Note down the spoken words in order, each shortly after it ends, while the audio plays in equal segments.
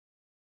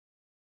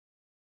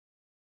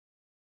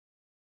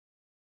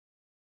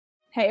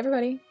Hey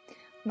everybody,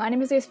 my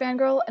name is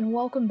AceFangirl and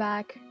welcome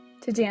back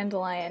to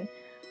Dandelion,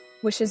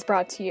 which is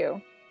brought to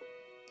you.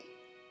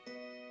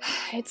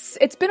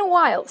 It's been a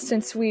while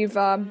since we've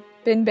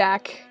been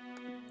back,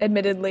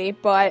 admittedly,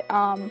 but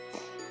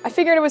I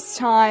figured it was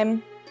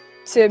time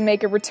to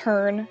make a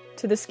return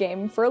to this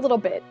game for a little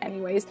bit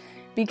anyways,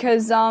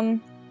 because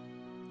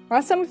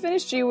last time we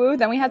finished Jiwoo,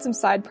 then we had some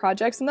side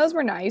projects and those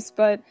were nice,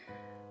 but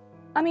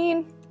I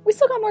mean, we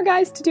still got more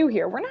guys to do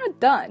here. We're not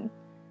done.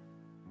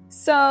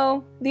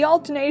 So, the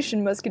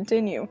alternation must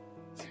continue.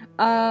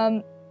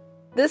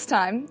 This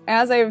time,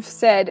 as I've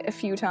said a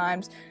few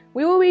times,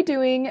 we will be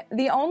doing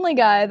the only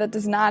guy that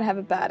does not have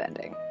a bad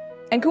ending.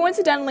 And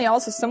coincidentally,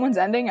 also someone's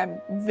ending. I'm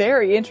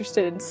very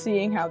interested in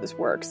seeing how this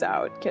works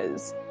out,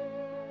 because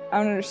I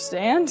don't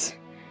understand.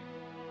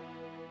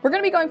 We're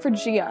gonna be going for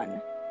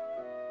Jian,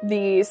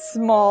 the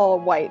small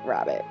white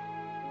rabbit.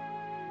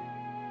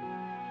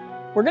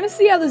 We're gonna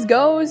see how this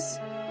goes.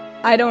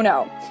 I don't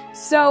know.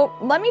 So,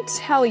 let me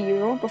tell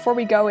you, before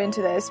we go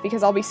into this,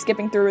 because I'll be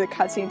skipping through the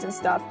cutscenes and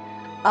stuff,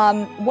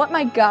 what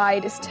my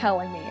guide is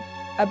telling me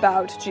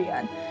about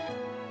Jian.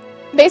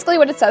 Basically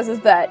what it says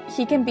is that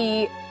he can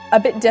be a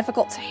bit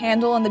difficult to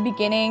handle in the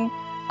beginning,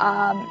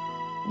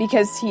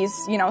 because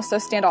he's, you know, so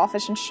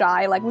standoffish and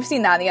shy. Like, we've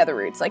seen that in the other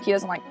routes, like, he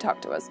doesn't like to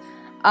talk to us.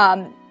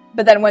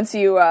 But then once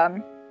you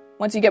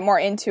get more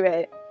into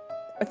it,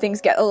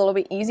 things get a little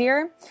bit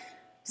easier.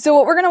 So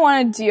what we're gonna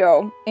want to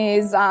do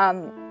is,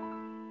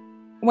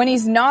 when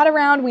he's not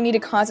around, we need to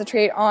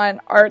concentrate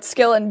on art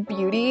skill and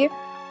beauty,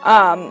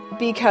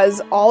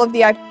 because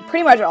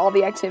pretty much all of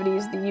the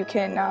activities that you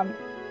can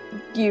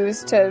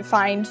use to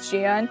find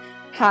Jian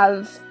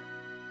have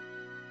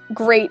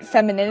great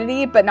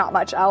femininity, but not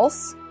much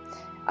else.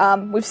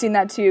 We've seen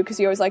that too, because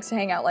he always likes to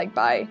hang out like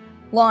by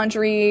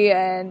laundry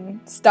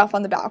and stuff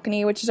on the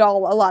balcony, which is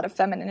all a lot of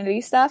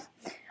femininity stuff.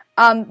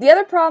 The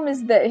other problem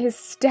is that his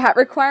stat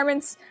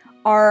requirements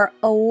are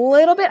a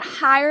little bit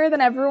higher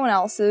than everyone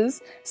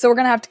else's, so we're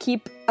gonna have to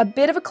keep a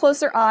bit of a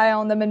closer eye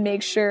on them and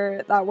make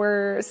sure that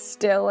we're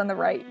still in the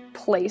right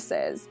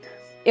places.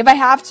 If I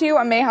have to,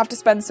 I may have to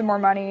spend some more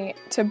money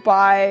to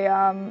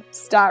buy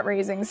stat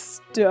raising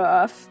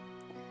stuff.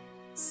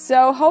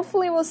 So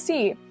hopefully we'll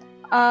see.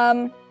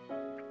 Yeah,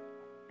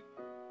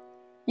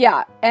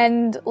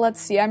 and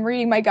let's see, I'm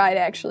reading my guide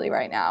actually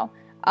right now.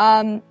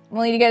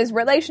 We'll need to get his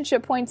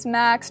relationship points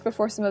maxed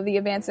before some of the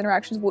advanced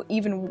interactions will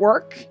even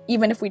work,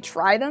 even if we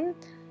try them.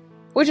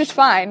 Which is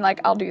fine,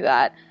 like, I'll do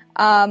that.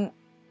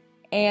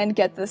 And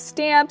get the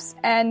stamps,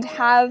 and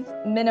have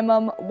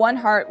minimum 1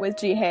 heart with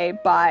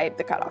Jihei by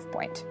the cutoff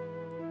point.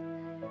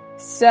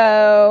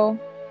 So,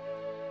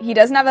 he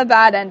doesn't have a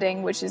bad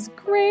ending, which is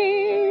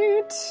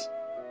great.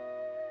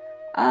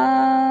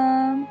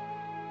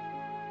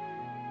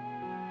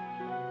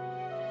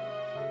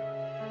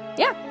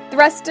 Yeah. The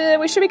rest,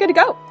 we should be good to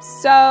go.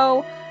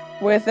 So,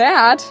 with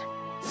that,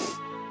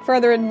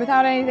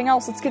 without anything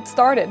else, let's get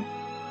started.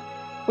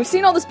 We've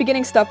seen all this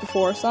beginning stuff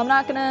before, so I'm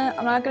not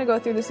gonna go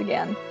through this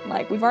again.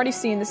 Like, we've already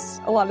seen this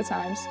a lot of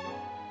times.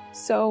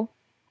 So,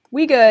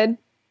 we good.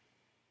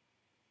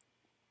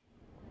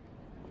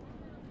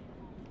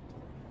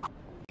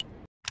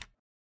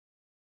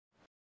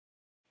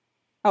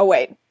 Oh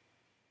wait.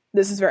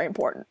 This is very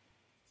important.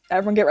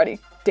 Everyone get ready.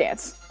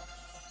 Dance.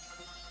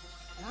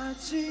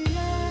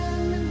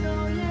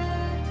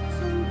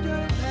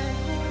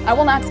 I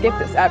will not skip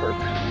this, ever.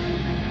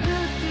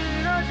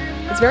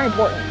 It's very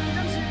important.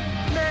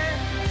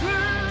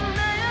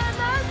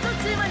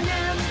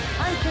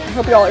 I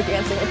hope you all are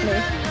dancing with me.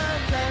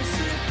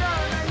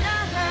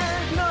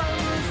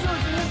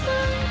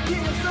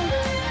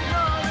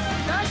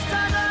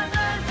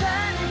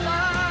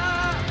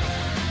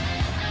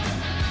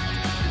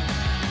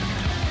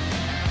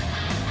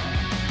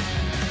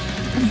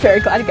 I'm very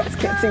glad you guys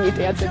can't see me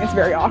dancing. It's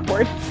very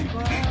awkward.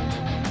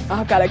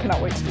 Oh god, I cannot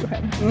wait to do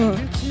him.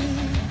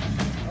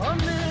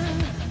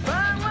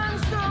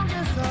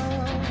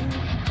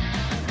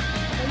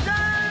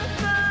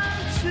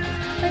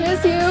 I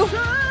miss you!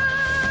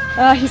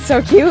 He's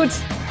so cute!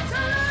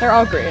 They're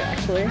all great,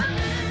 actually.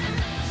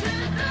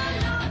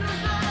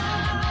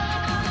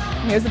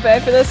 Here's the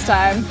bed for this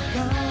time.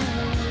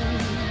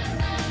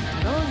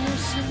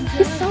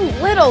 He's so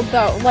little,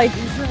 though. Like,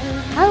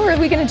 how are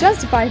we gonna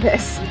justify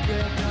this?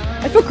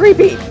 I feel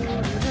creepy!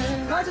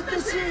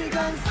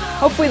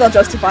 Hopefully they'll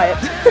justify it.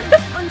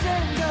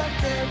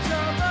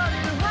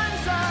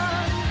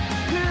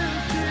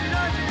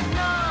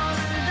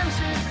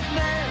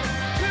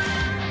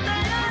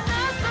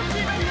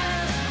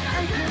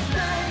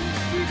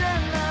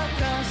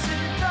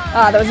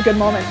 Ah, that was a good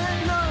moment.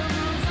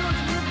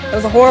 That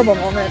was a horrible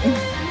moment.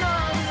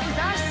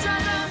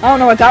 I don't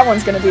know what that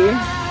one's gonna be.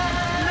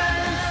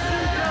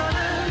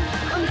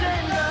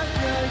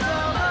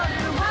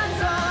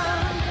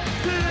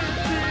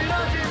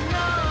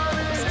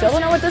 Still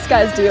don't know what this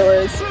guy's deal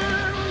is.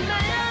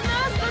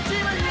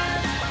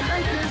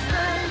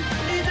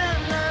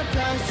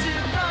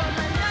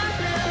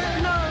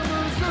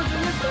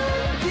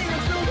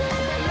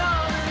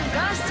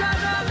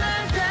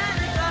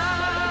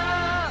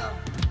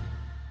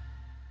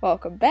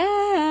 Welcome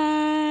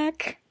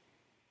back.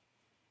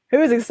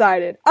 Who's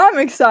excited? I'm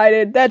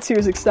excited. That's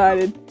who's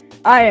excited.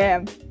 I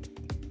am.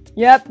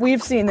 Yep,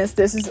 we've seen this.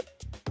 This is...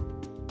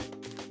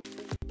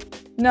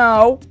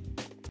 No.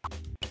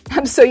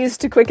 I'm so used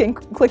to clicking?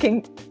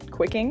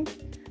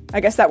 I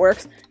guess that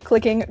works.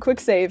 Clicking quick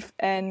save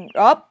and...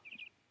 Oh!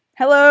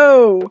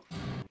 Hello!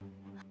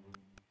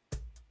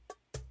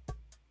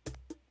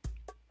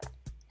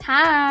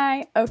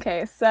 Hi!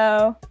 Okay,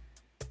 so...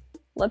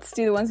 Let's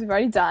do the ones we've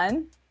already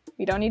done.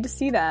 We don't need to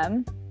see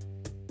them.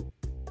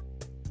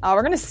 Oh,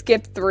 we're gonna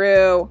skip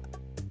through.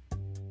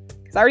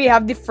 Because I already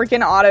have the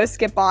freaking auto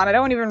skip on. I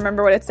don't even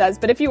remember what it says.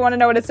 But if you want to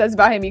know what it says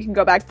about him, you can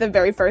go back to the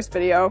very first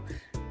video.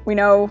 We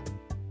know...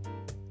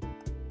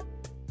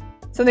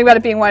 Something about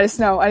it being white as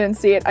snow. I didn't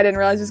see it. I didn't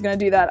realize it was gonna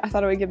do that. I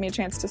thought it would give me a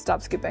chance to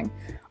stop skipping.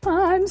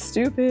 I'm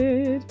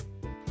stupid.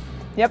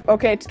 Yep,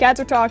 okay, cats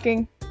are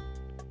talking.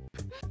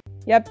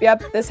 Yep,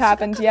 this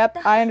happened. Yep,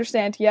 I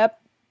understand. Yep.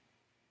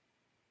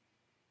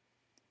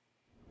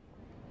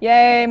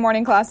 Yay,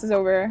 morning class is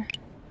over.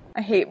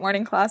 I hate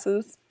morning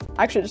classes.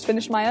 I actually just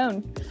finished my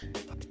own.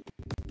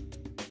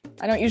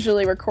 I don't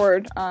usually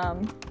record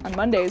on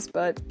Mondays,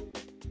 but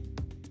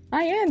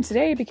I am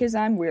today because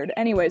I'm weird.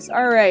 Anyways,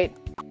 alright.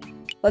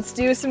 Let's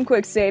do some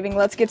quick saving.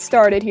 Let's get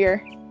started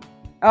here.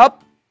 Oh!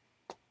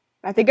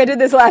 I think I did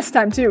this last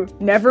time too.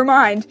 Never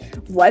mind.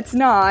 Let's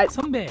not.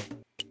 선배.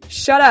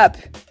 Shut up,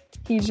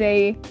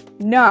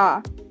 PJ.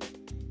 Nah.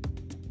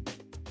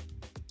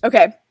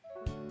 Okay.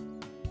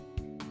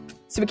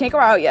 So we can't go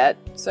out yet,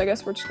 so I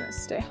guess we're just gonna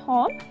stay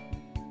home.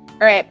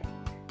 Alright.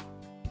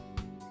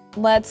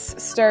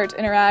 Let's start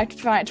trying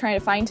to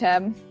find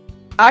him.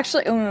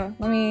 Actually, let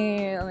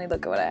me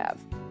look at what I have.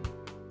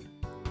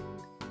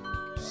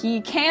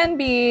 He can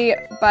be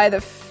by the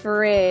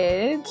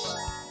fridge.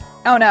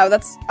 Oh no,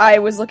 I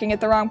was looking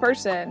at the wrong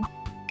person.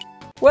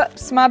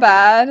 Whoops, my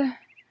bad.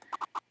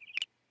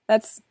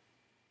 That's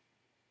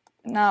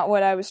not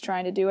what I was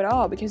trying to do at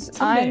all, because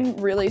I'm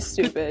really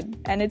stupid,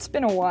 and it's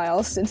been a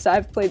while since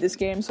I've played this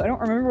game, so I don't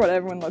remember what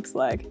everyone looks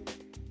like.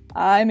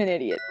 I'm an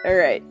idiot.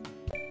 Alright.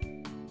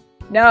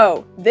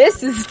 No,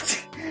 this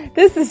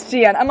is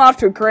Gian. I'm off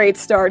to a great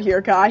start here,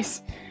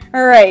 guys.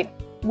 Alright.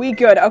 We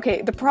good.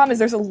 Okay, the problem is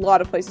there's a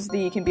lot of places that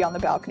you can be on the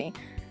balcony.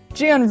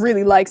 Gian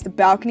really likes the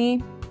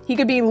balcony. He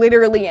could be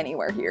literally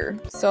anywhere here.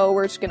 So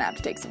we're just gonna have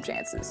to take some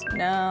chances.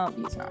 No,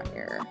 he's not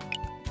here.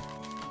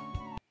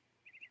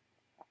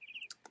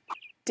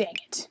 Dang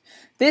it.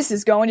 This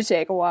is going to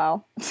take a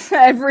while.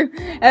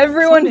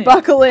 Everyone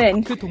buckle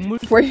in.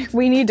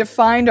 We need to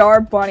find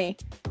our bunny.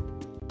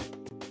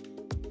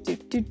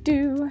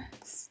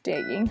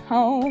 Staying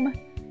home.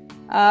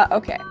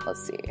 Okay,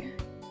 let's see.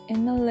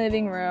 In the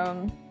living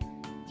room.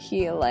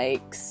 He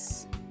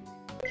likes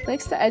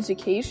the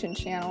education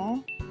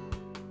channel.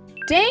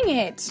 Dang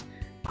it!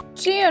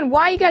 Gian,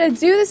 why you gotta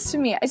do this to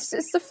me? It's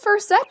the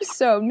first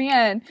episode,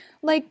 man.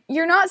 Like,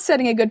 you're not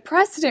setting a good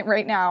precedent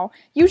right now.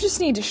 You just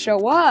need to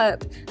show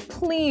up.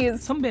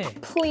 Please. 선배.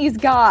 Please,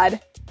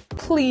 God.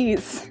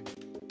 Please.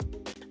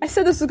 I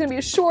said this was gonna be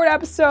a short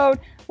episode,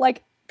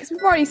 like, because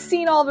we've already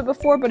seen all of it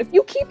before, but if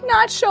you keep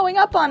not showing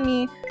up on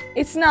me,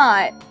 it's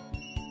not.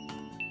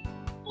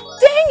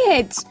 Dang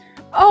it!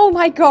 Oh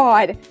my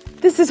god!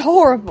 This is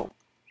horrible!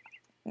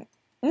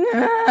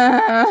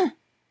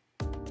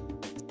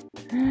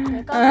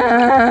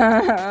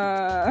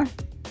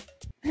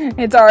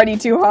 It's already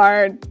too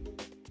hard.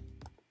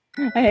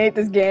 I hate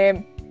this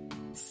game.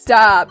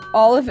 Stop.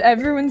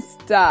 Everyone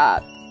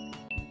stop.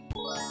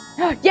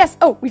 Yes!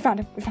 Oh, we found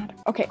him.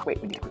 Okay,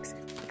 wait, we need a quick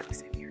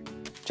save here.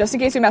 Just in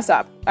case we mess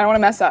up. I don't want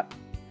to mess up.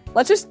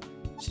 Let's just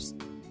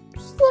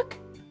look.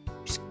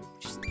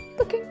 Just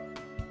looking.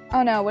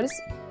 Oh no, what's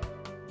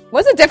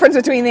the difference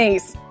between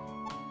these?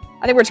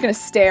 I think we're just gonna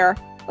stare.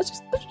 Let's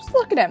just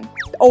look at him.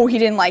 Oh, he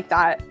didn't like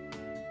that.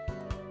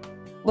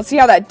 Let's see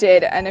how that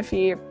did, and if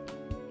he...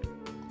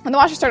 When the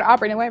washer started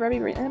operating,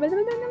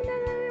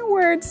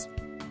 words.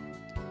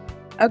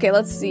 Okay,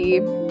 let's see.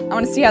 I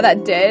want to see how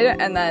that did,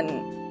 and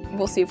then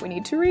we'll see if we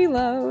need to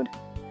reload.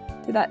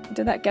 Did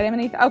that get him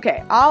anything?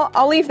 Okay,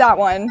 I'll leave that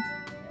one.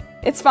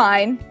 It's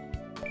fine.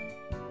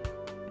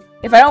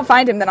 If I don't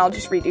find him, then I'll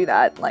just redo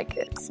that. Like,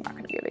 it's not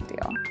gonna be a big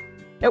deal.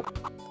 Nope.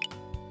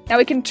 Now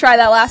we can try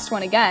that last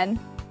one again.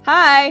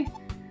 Hi!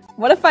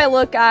 What if I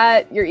look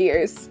at your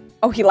ears?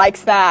 Oh, he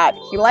likes that.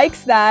 He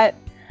likes that.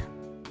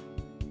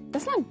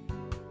 It's not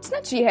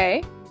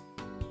Jihei.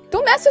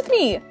 Don't mess with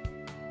me!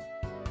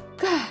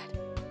 God.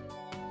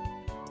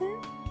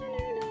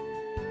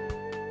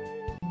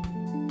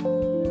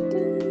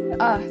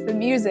 The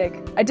music.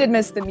 I did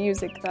miss the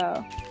music,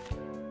 though.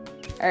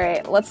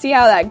 Alright, let's see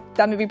how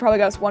that movie probably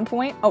got us 1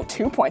 point. Oh,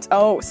 2 points.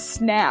 Oh,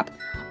 snap.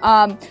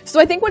 So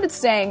I think what it's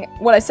saying,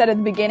 what I said at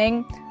the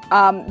beginning,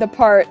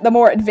 the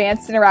more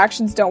advanced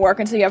interactions don't work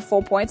until you have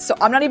full points, so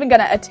I'm not even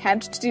gonna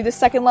attempt to do the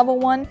second level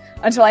one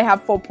until I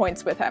have full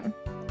points with him.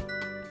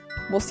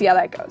 We'll see how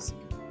that goes.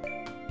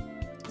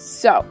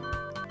 So,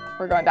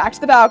 we're going back to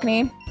the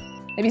balcony.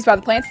 Maybe he's by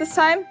the plants this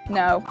time?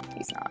 No,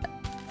 he's not.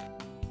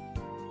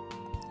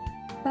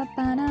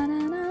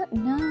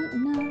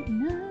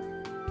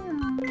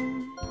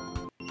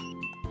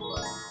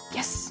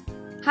 Yes!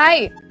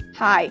 Hi!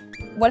 Hi.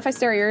 What if I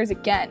stare at yours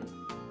again?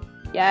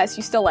 Yes,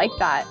 you still like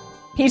that.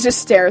 He just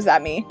stares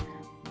at me.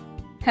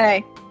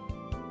 Hey.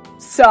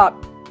 Sup?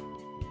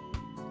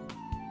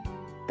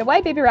 The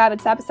white baby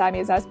rabbit sat beside me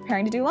as I was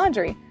preparing to do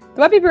laundry.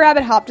 The white baby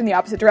rabbit hopped in the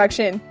opposite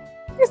direction.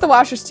 I guess the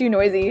washer's too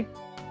noisy.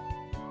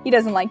 He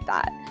doesn't like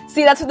that.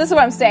 See, this is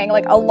what I'm saying.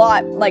 Like, a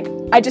lot. Like,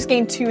 I just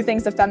gained 2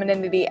 things of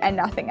femininity and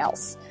nothing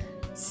else.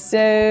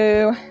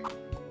 So,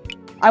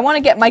 I want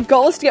to get, my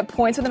goal is to get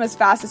points with him as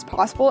fast as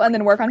possible and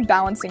then work on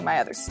balancing my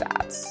other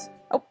stats.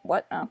 Oh,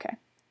 what? Okay.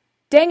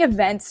 Dang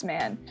events,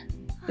 man.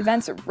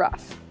 Events are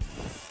rough.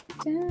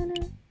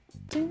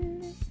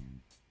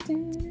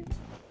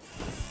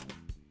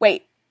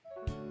 Wait.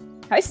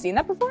 Have I seen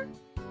that before?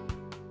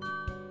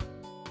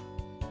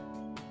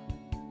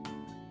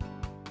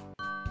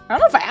 I don't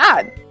know if I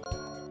had.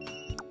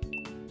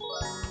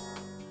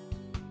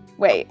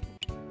 Wait.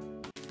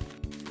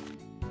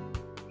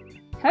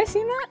 Have I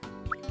seen that?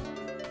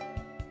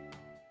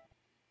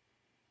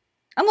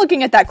 I'm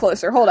looking at that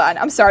closer. Hold on.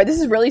 I'm sorry. This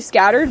is really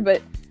scattered,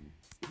 but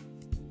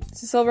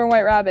it's the silver and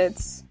white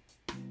rabbits.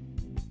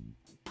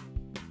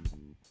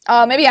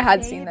 Oh, maybe I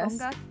had seen this.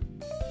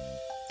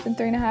 It's been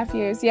 3.5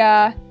 years.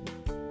 Yeah.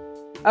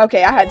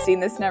 Okay, I had seen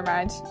this. Never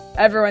mind.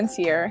 Everyone's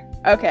here.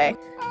 Okay.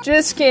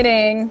 Just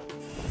kidding.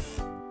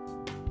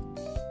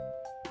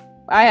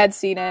 I had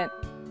seen it.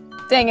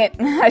 Dang it.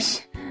 I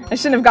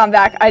shouldn't have gone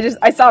back.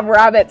 I saw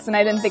rabbits and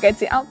I didn't think I'd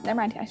see. Oh, never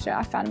mind. I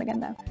found him again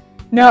though.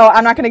 No,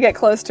 I'm not gonna get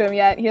close to him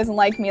yet. He doesn't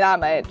like me that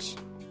much.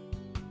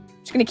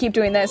 Just gonna keep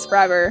doing this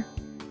forever.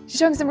 She's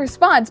showing some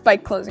response by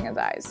closing his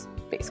eyes,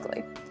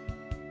 basically.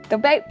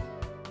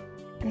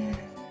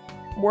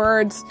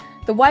 Words.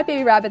 The white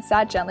baby rabbit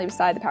sat gently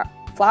beside the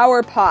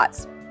flower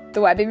pots.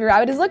 The white baby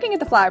rabbit is looking at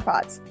the flower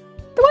pots.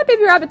 The white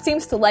baby rabbit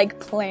seems to like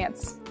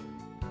plants.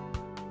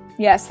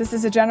 Yes, this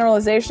is a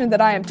generalization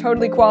that I am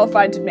totally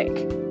qualified to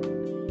make.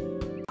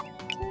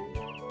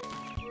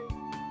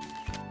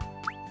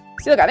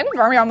 See, look, I think we've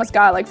already almost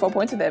got like full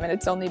points with him, and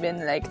it's only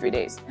been like 3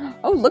 days.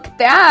 Oh, look at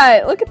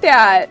that! Look at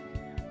that!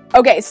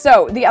 Okay,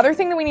 so the other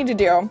thing that we need to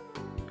do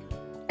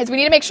is we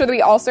need to make sure that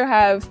we also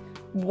have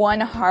 1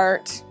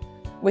 heart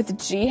with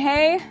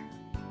Jihei.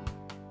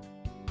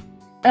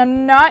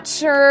 I'm not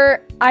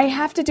sure. I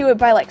have to do it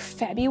by like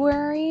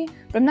February,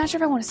 but I'm not sure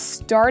if I want to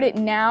start it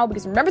now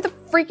because remember the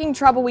freaking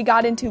trouble we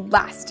got into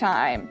last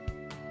time.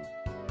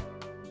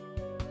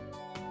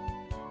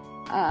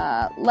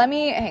 Let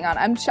me, hang on,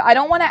 I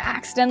don't want to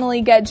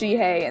accidentally get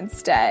Jihei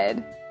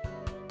instead.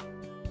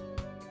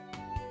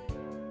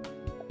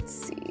 Let's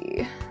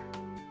see.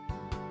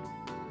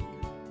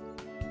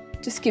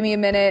 Just give me a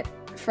minute,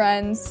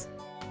 friends.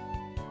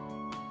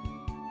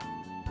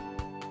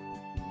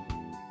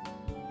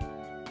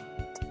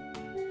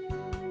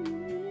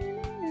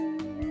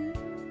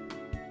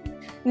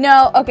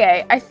 No,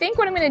 okay, I think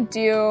what I'm gonna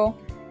do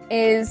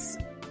is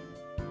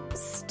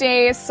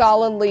stay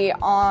solidly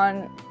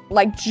on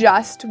like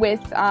just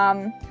with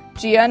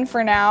Jian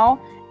for now,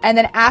 and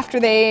then after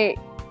they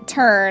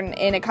turn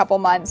in a couple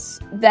months,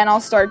 then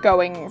I'll start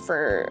going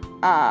for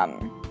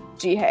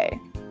Jihei.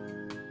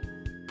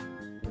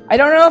 I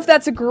don't know if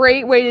that's a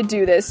great way to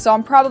do this, so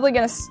I'm probably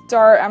gonna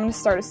I'm gonna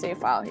start a save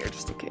file here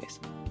just in case.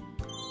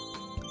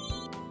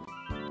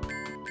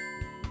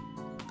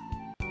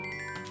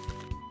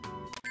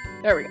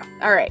 There we go.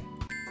 Alright.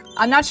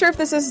 I'm not sure if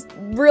this is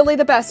really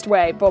the best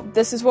way, but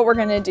this is what we're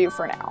gonna do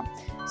for now.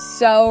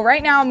 So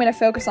right now I'm going to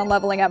focus on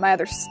leveling up my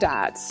other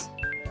stats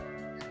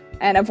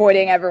and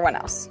avoiding everyone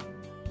else.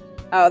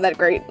 Oh, that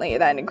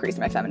increased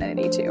my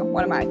femininity too.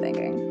 What am I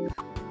thinking?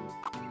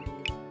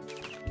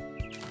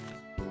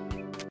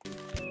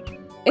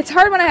 It's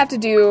hard when I have to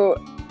do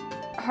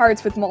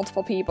hearts with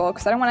multiple people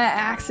because I don't want to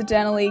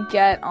accidentally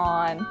get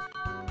on.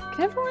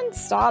 Can everyone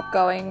stop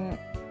going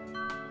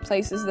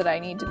places that I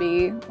need to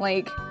be?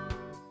 Like,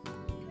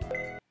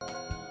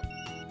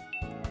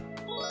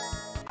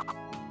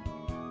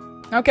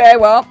 okay,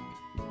 well.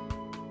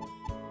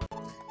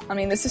 I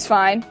mean, this is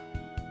fine.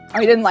 Oh,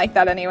 he didn't like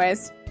that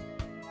anyways.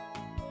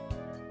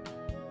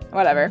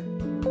 Whatever.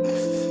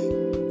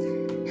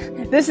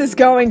 This is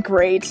going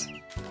great.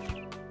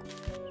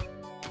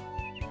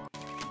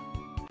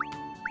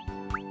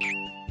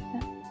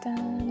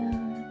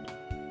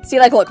 See,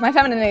 like, look, my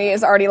femininity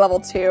is already level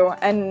 2,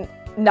 and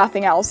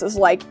nothing else is,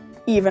 like,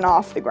 even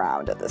off the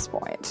ground at this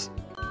point.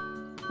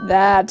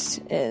 That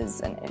is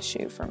an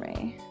issue for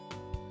me.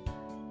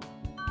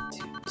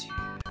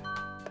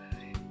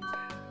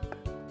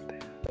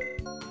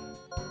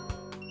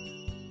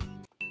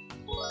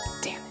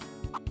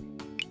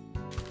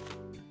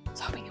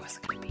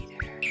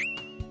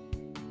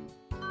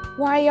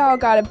 Why y'all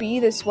gotta be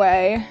this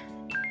way?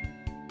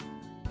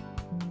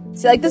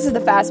 See, like, this is the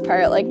fast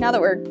part. Like, now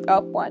that we're... Oh,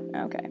 what?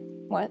 Okay.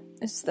 What?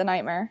 This is the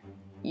nightmare?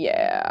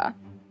 Yeah.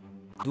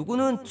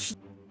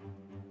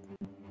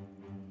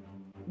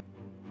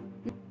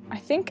 I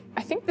think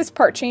this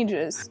part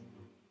changes.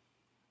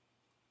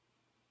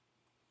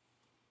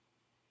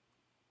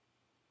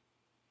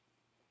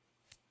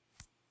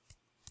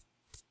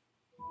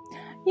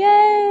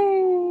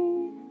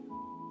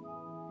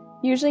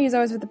 Usually he's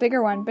always with the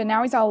bigger one, but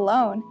now he's all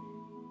alone.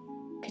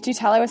 Could you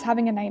tell I was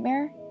having a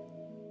nightmare?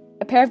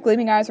 A pair of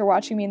gleaming eyes were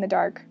watching me in the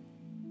dark.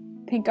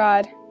 Thank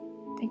God.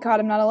 Thank God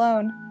I'm not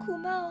alone.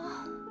 고마워.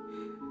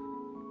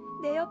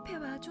 내 옆에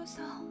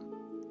와줘서.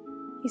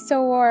 He's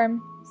so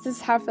warm. This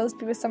is how it feels to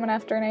be with someone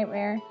after a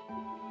nightmare.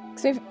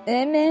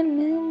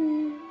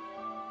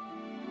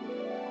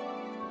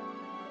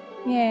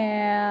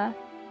 Yeah.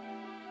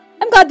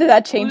 I'm glad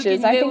that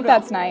changes. I think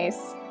that's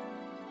nice.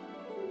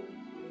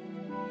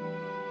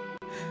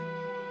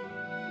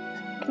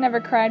 Can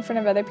never cry in front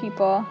of other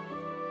people.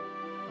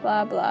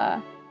 Blah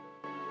blah.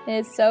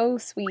 It's so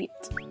sweet.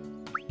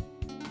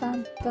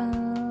 Bum,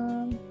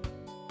 bum.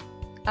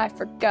 I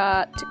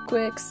forgot to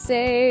quick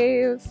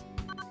save.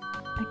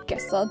 I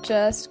guess I'll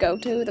just go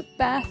to the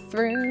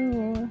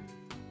bathroom.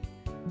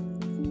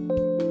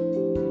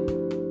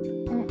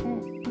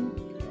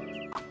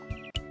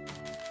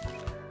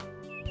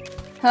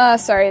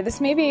 Sorry,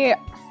 this may be...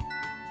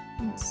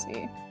 Let's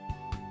see.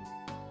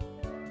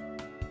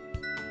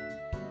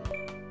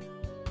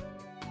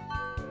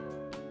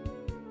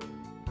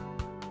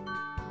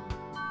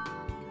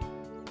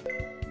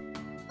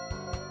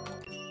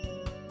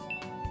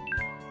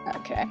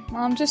 Okay,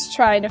 well, I'm just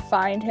trying to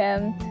find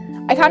him.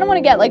 I kind of want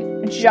to get, like,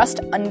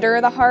 just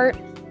under the heart.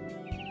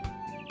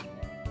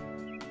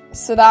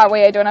 So that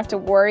way I don't have to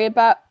worry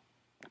about...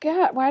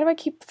 God, why do I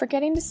keep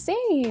forgetting to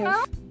save?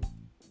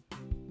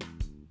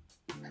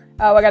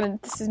 Oh,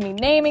 this is me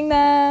naming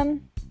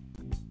them.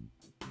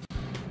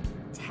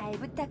 잘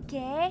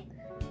부탁해.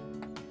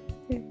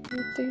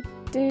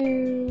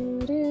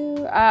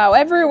 Oh,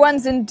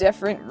 everyone's in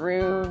different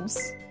rooms.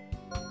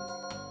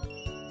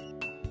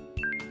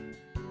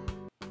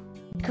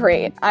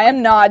 Great. I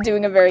am not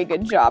doing a very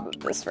good job of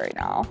this right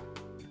now.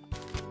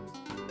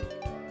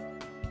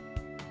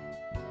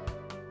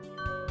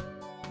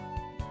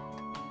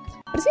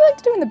 What does he like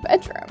to do in the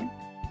bedroom?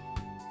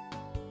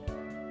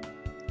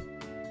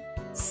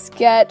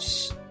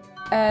 Sketch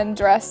and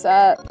dress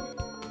up.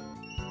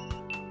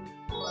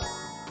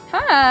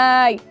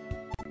 Hi!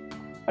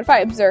 What if I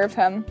observe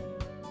him?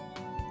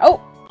 Oh!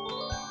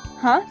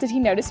 Huh? Did he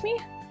notice me?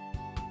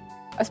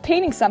 I was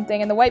painting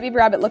something and the white baby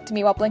rabbit looked at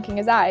me while blinking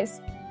his eyes.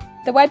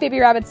 The white baby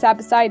rabbit sat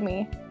beside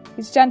me.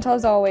 He's gentle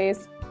as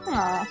always.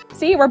 Aww.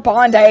 See, we're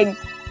bonding!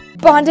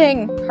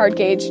 Bonding! Heart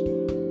gauge.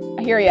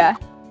 I hear ya.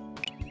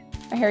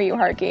 I hear you,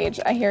 heart gauge.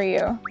 I hear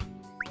you.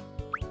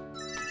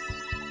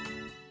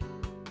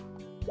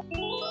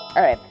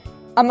 Alright.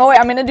 I'm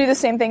gonna do the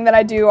same thing that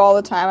I do all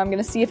the time. I'm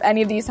gonna see if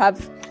any of these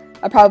have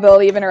a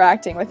probability of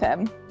interacting with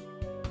him.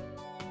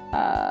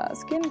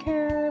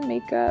 Skincare,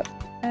 makeup,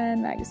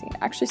 and magazine.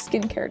 Actually,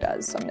 skincare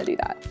does, so I'm gonna do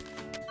that.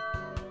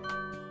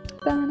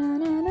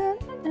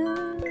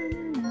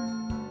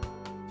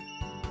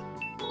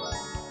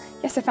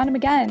 Yes, I found him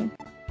again.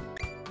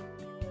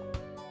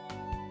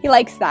 He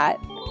likes that.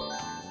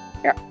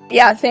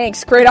 Yeah,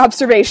 thanks. Great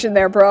observation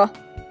there, bro.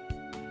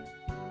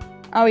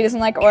 Oh, he doesn't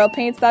like oil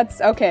paints?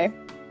 That's okay.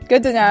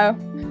 Good to know.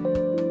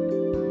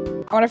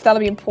 I wonder if that'll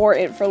be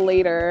important for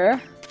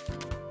later.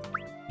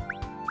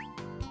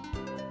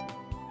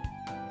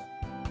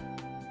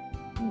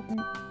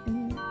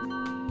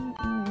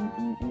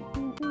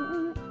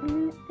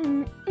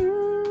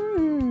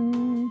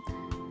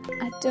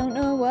 I don't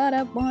know what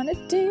I want to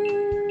do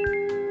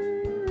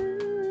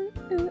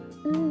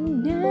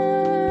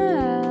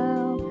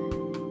now.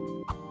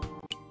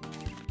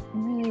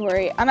 I'm really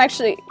worried. I'm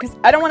actually, because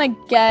I don't want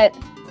to get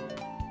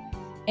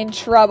in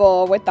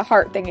trouble with the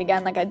heart thing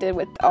again like I did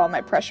with, oh,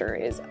 my pressure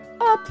is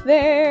up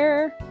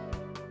there.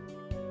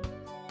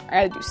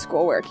 I gotta do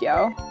schoolwork,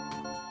 yo.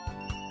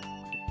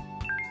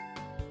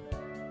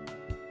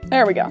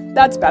 There we go.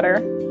 That's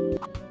better.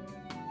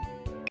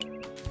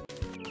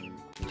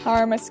 How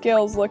are my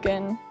skills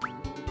looking?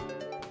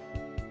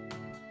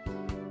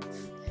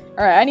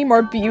 Alright, I need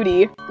more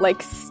beauty.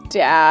 Like,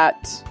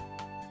 stat.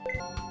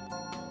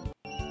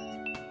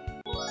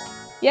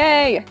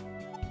 Yay!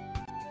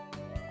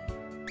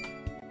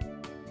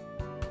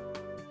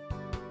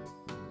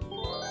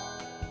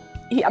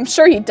 I'm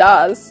sure he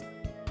does.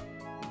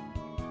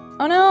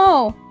 Oh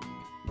no!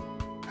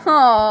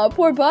 Aw,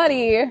 poor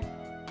buddy.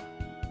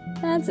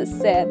 That's a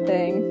sad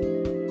thing.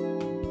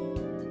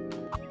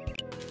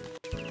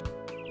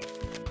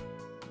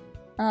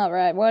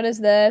 Alright, what is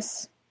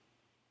this?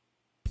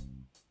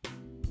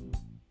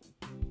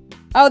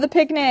 Oh, the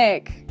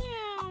picnic!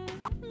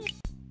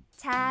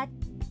 자.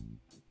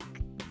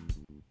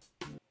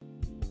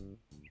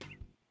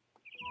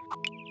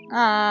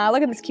 Ah,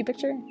 look at this cute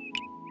picture.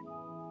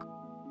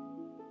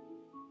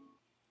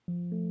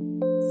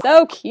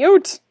 So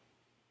cute!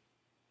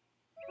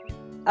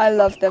 I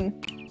love them.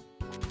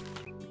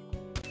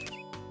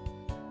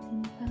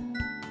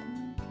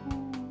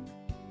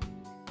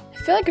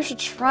 I feel like I should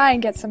try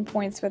and get some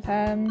points with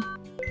him.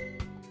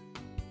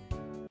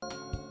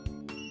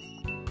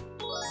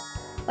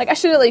 Like, I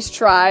should at least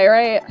try,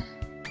 right?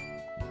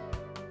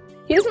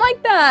 He doesn't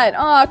like that!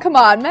 Aw, come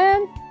on,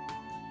 man!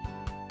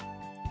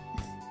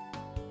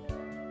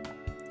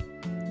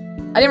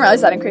 I didn't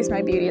realize that increased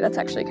my beauty. That's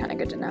actually kind of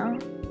good to know.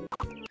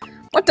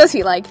 What does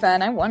he like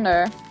then? I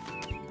wonder.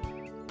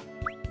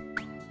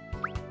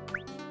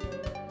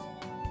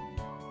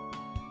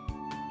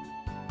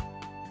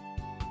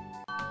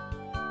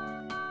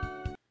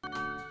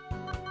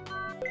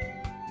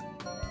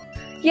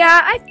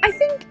 Yeah, I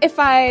think if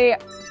I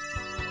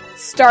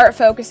start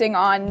focusing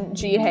on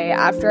Jihei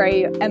after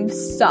I am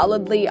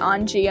solidly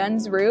on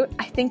Jian's route,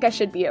 I think I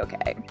should be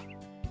okay.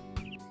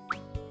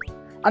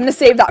 I'm gonna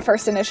save that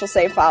first initial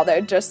save file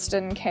though, just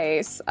in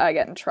case I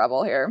get in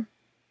trouble here.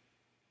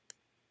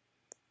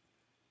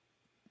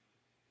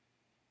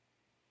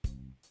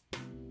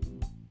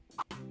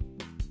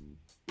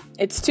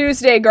 It's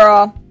Tuesday,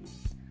 girl.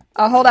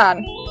 Oh, hold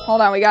on.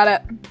 Hold on, we got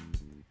it.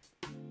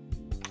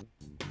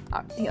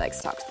 Oh, he likes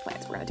to talk to the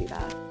plants. We're gonna do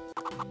that.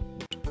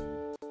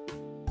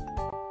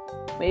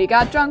 We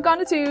got drunk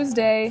on a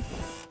Tuesday.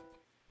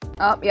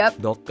 Oh, yep.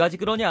 너까지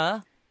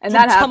그러냐? And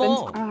that happened.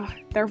 Oh,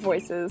 their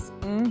voices.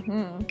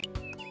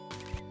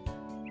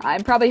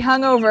 I'm probably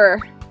hungover,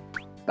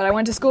 but I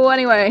went to school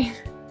anyway.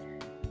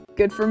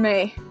 Good for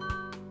me.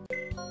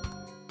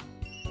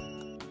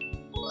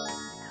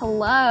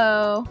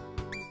 Hello.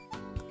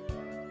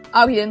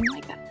 Oh, he didn't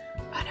like that.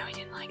 Oh no, he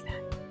didn't like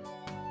that.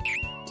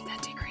 Did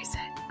that decrease it?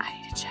 I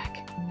need to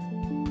check.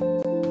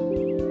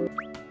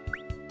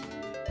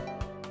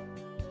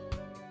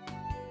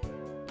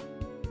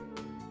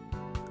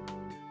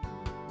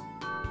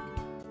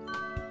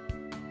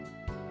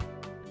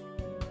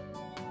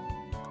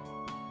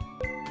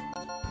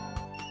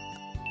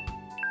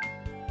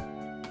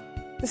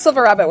 The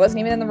silver rabbit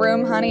wasn't even in the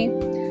room, honey.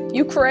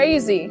 You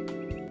crazy.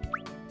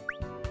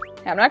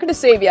 Yeah, I'm not gonna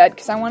save yet,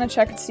 because I want to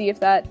check and see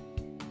if that...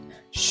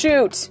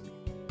 Shoot!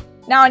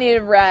 Now I need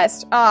to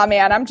rest. Aw,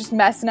 man, I'm just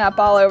messing up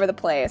all over the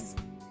place.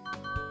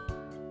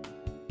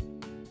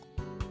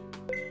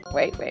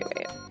 Wait.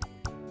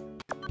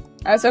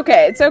 Oh, it's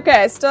okay, it's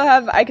okay.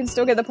 I can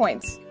still get the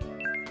points.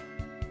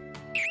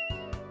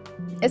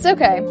 It's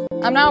okay.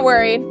 I'm not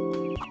worried.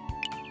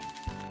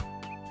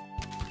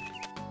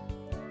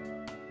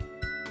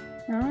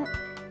 Oh,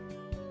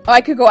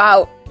 I could go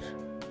out.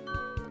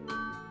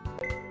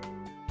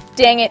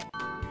 Dang it.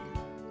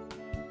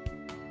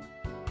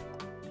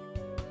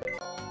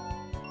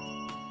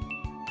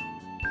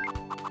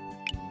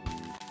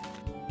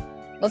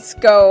 Let's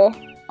go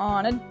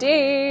on a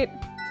date.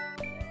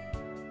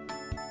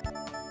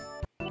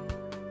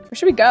 Where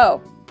should we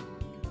go?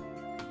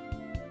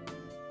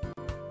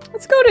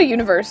 Let's go to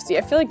university.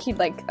 I feel like he'd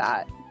like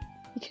that.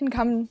 He can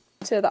come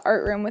to the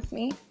art room with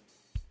me.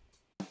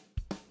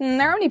 There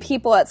aren't many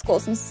people at school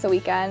since it's the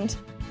weekend.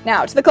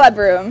 Now, to the club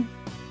room.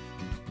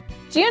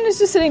 Jian is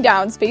just sitting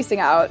down, spacing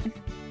out.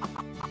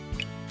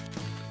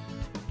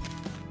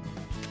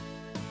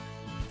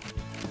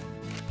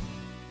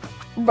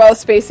 We're both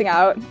spacing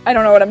out. I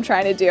don't know what I'm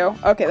trying to do.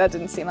 Okay, that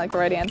didn't seem like the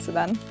right answer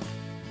then.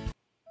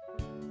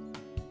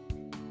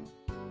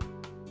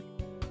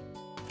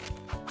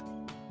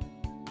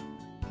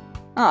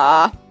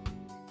 Ah.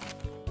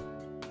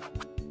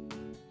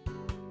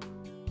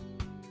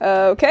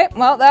 Okay,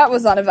 well, that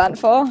was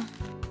uneventful.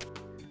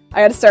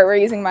 I gotta start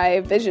raising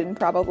my vision,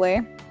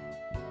 probably.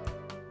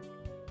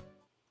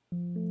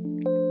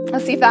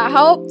 Let's see if that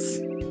helps.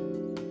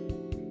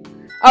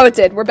 Oh, it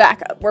did. We're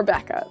back up. We're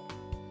back up.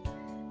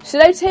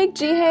 Should I take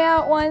Jihei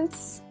out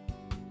once?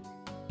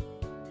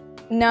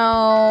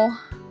 No.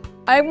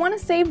 I want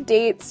to save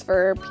dates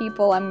for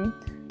people I'm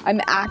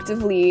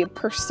actively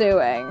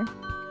pursuing.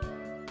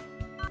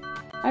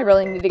 I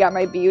really need to get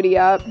my beauty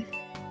up.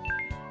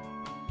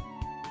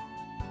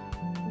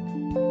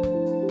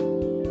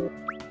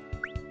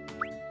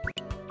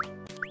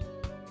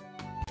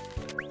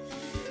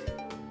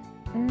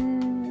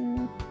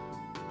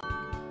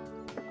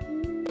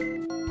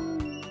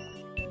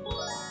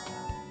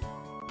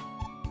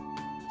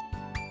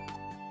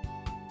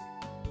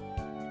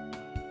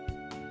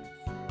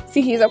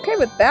 See, he's okay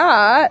with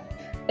that.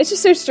 It's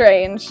just so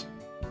strange.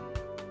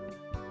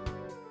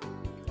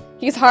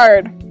 He's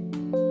hard.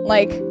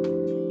 Like,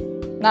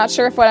 not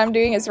sure if what I'm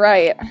doing is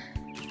right.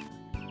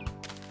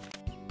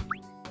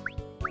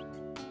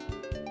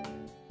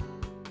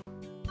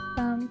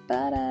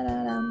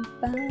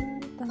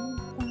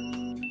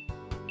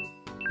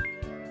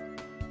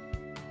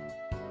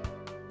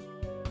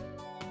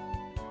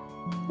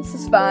 This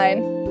is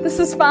fine. This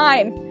is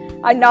fine.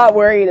 I'm not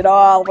worried at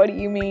all. What do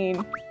you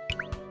mean?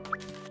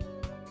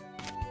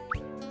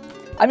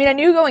 I mean, I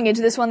knew going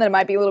into this one that it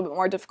might be a little bit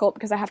more difficult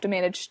because I have to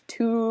manage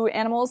 2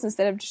 animals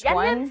instead of just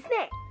one.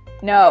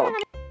 No.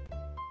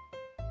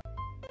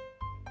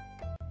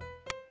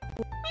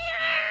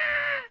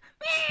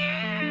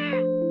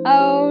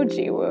 Oh,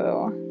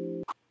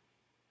 Jiwoo.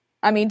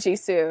 I mean,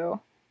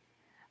 Jisoo.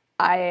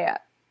 I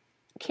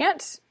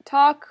can't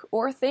talk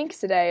or think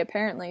today,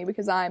 apparently,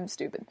 because I'm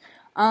stupid.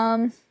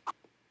 And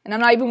I'm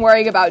not even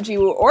worrying about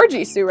Jiwoo or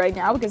Jisoo right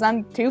now because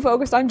I'm too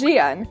focused on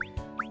Jian.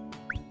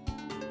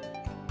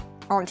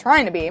 Or I'm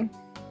trying to be.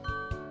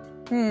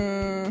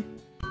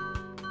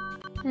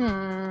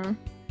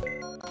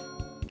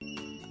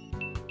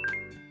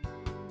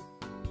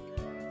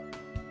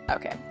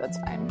 Okay, that's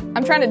fine.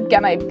 I'm trying to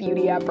get my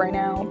beauty up right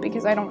now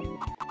because I don't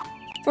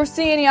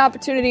foresee any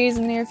opportunities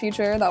in the near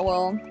future that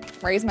will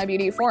raise my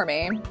beauty for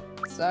me.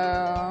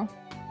 So...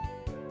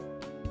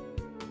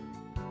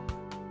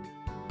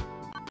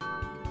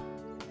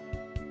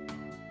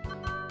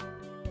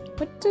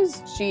 what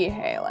does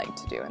Jihei like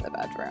to do in the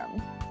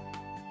bedroom?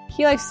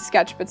 He likes to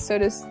sketch, but so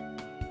does...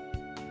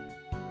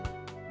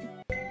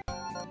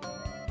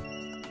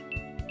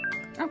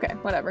 okay,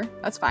 whatever.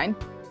 That's fine.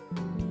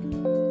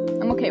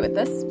 I'm okay with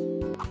this.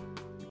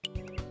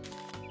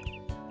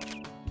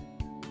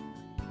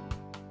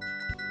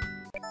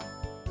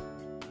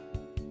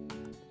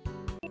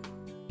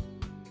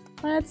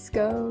 Let's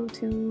go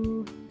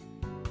to...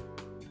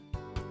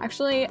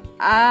 actually,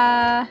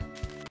 I'm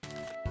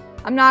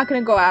not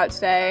gonna go out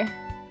today.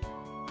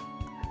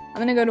 I'm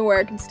gonna go to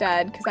work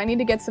instead, because I need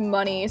to get some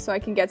money so I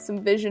can get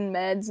some vision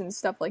meds and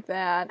stuff like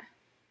that.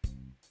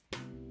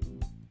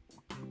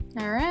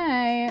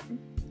 Alright.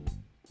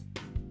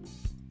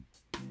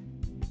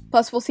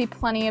 Plus, we'll see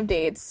plenty of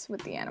dates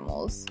with the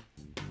animals.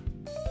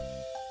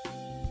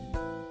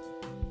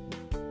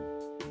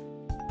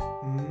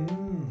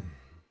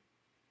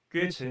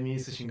 꽤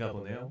재미있으신가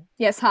보네요.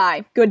 Yes,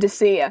 hi. Good to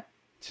see you.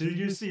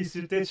 즐길 수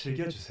있을 때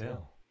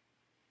즐겨주세요.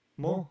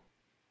 뭐,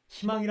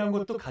 희망이란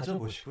것도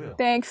가져보시고요.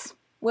 Thanks,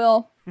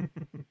 Will.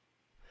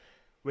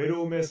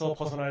 외로움에서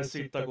벗어날 수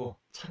있다고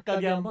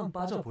착각에 한번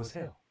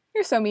빠져보세요.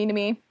 You're so mean to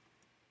me.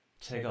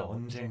 제가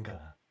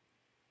언젠가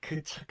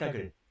그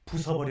착각을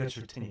부숴버려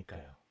줄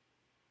테니까요.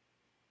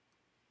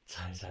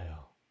 잘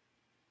자요,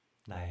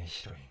 나의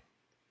히로인.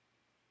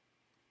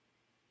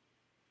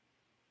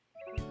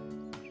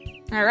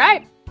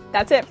 Alright,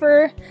 that's it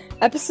for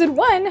episode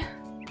 1.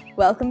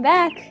 Welcome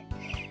back.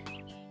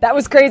 That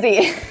was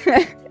crazy.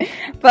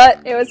 But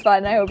it was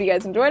fun. I hope you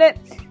guys enjoyed it.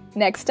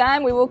 Next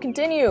time we will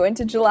continue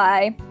into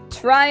July,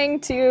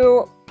 trying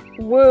to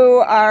woo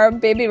our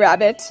baby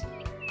rabbit.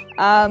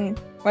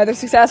 Whether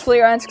successfully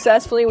or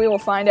unsuccessfully, we will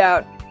find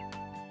out.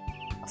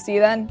 I'll see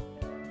you then.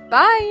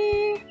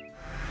 Bye!